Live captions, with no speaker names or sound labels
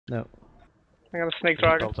No. I got a snake It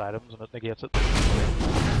dragon. builds items and it negates it.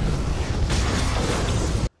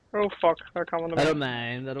 Oh fuck, they're coming to me. I don't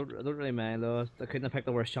mind. I don't really mind though. I couldn't have picked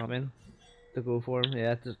the worst champion to go for him.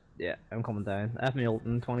 Yeah, yeah. I'm coming down. I have my ult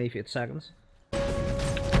in 28 seconds.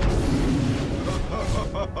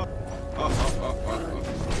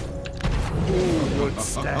 Who would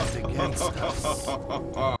stand against us?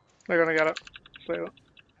 They're gonna get it. Save it.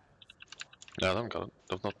 Yeah, they haven't got it.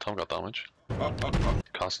 They've not haven't got damage.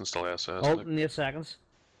 Casting still SS. Ult in 8 seconds.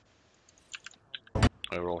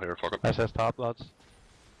 We're all here, fuck it. SS top, lads.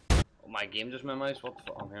 Oh, my game just memorized. What the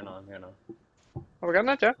fuck? I'm here now. Are we getting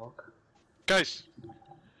it, yeah? Fuck. Guys!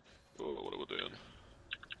 Oh, what are we doing?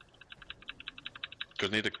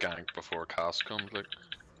 Gonna need a gank before cast comes, like.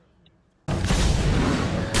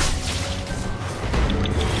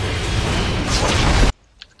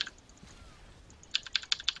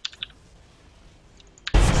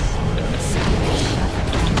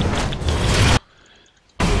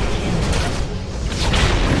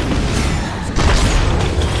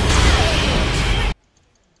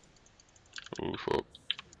 Oh fuck.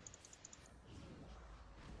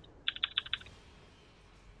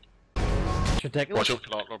 It's ridiculous.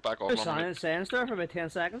 Watch out, we're back off. There's silence there for about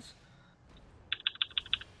 10 seconds.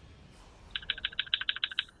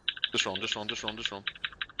 Just run.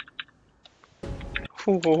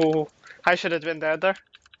 Ooh, I should have been dead there.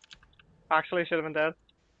 Actually, should have been dead.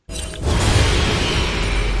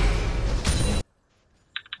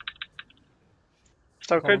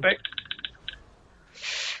 So could be.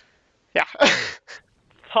 Yeah.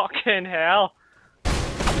 Fucking hell. Come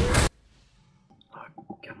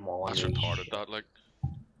on. That's retarded, that, like.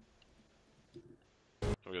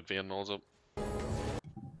 We got vein nulls up.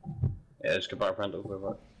 Yeah, just get back front over,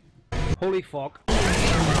 but. Holy fuck.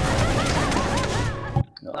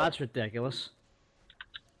 No. That's ridiculous.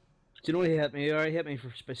 Do you know he hit me? He hit me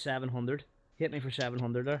for 700. He hit me for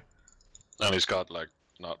 700 there. And he's got, like,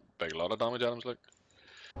 not big lot of damage items, like.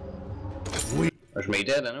 There's me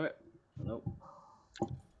dead anyway. Nope.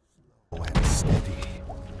 When steady.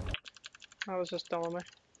 I was just done with me.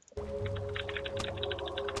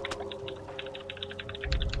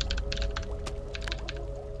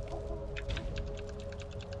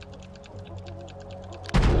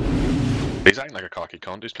 He's acting like a cocky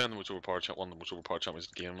cunt. He's playing the most overpowered one of the most overpowered champions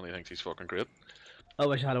in the game and he thinks he's fucking great. I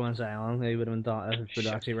wish I had went silent. He would have been done. It would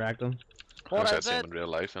have actually wrecked him. I wish I'd seen him in real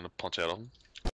life and a punch out of him.